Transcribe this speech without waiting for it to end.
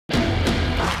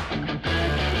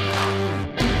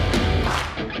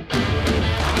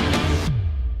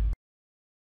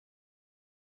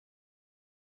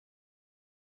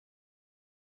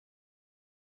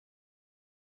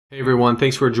Hey everyone,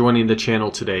 thanks for joining the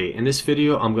channel today. In this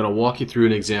video, I'm going to walk you through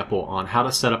an example on how to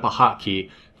set up a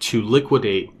hotkey to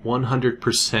liquidate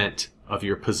 100% of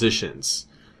your positions.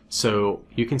 So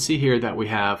you can see here that we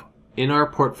have, in our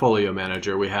portfolio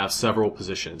manager, we have several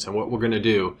positions. And what we're going to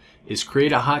do is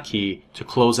create a hotkey to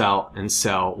close out and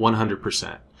sell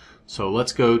 100%. So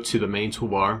let's go to the main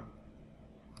toolbar,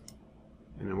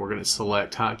 and then we're going to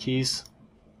select hotkeys.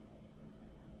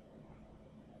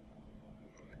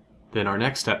 Then our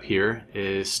next step here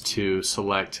is to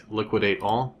select Liquidate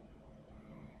All.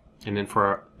 And then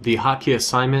for the hotkey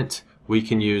assignment, we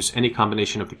can use any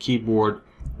combination of the keyboard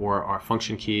or our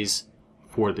function keys.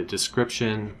 For the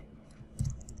description,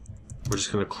 we're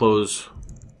just going to close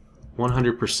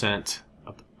 100%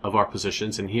 of our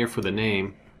positions. And here for the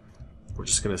name, we're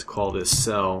just going to call this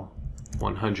Sell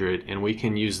 100. And we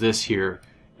can use this here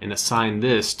and assign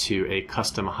this to a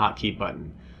custom hotkey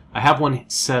button. I have one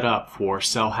set up for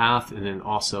sell half and then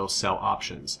also sell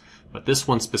options. But this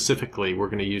one specifically we're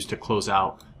going to use to close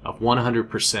out of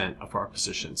 100% of our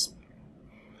positions.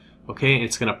 Okay,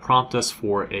 it's going to prompt us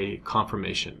for a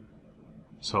confirmation.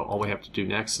 So all we have to do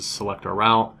next is select our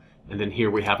route, and then here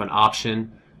we have an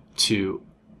option to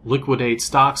liquidate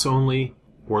stocks only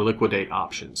or liquidate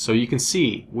options. So you can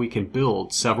see we can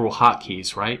build several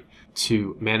hotkeys, right,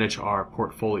 to manage our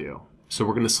portfolio. So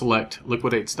we're going to select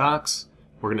liquidate stocks.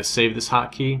 We're going to save this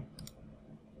hotkey.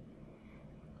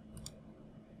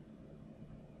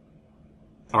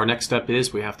 Our next step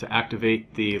is we have to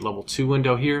activate the level 2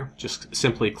 window here. Just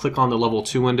simply click on the level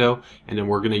 2 window, and then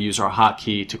we're going to use our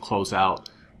hotkey to close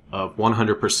out of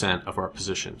 100% of our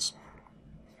positions.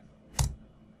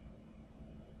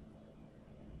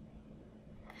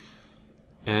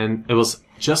 And it was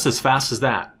just as fast as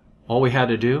that. All we had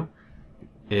to do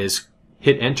is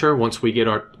hit enter once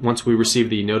we receive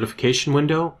the notification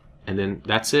window, and then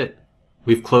that's it.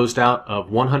 We've closed out of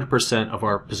 100% of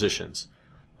our positions.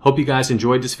 Hope you guys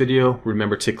enjoyed this video.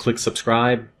 Remember to click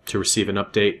subscribe to receive an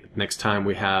update next time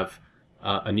we have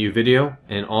a new video,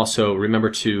 and also remember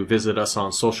to visit us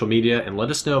on social media and let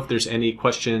us know if there's any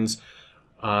questions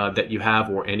that you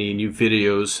have or any new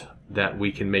videos that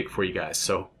we can make for you guys.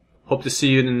 So hope to see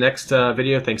you in the next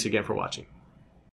video. Thanks again for watching.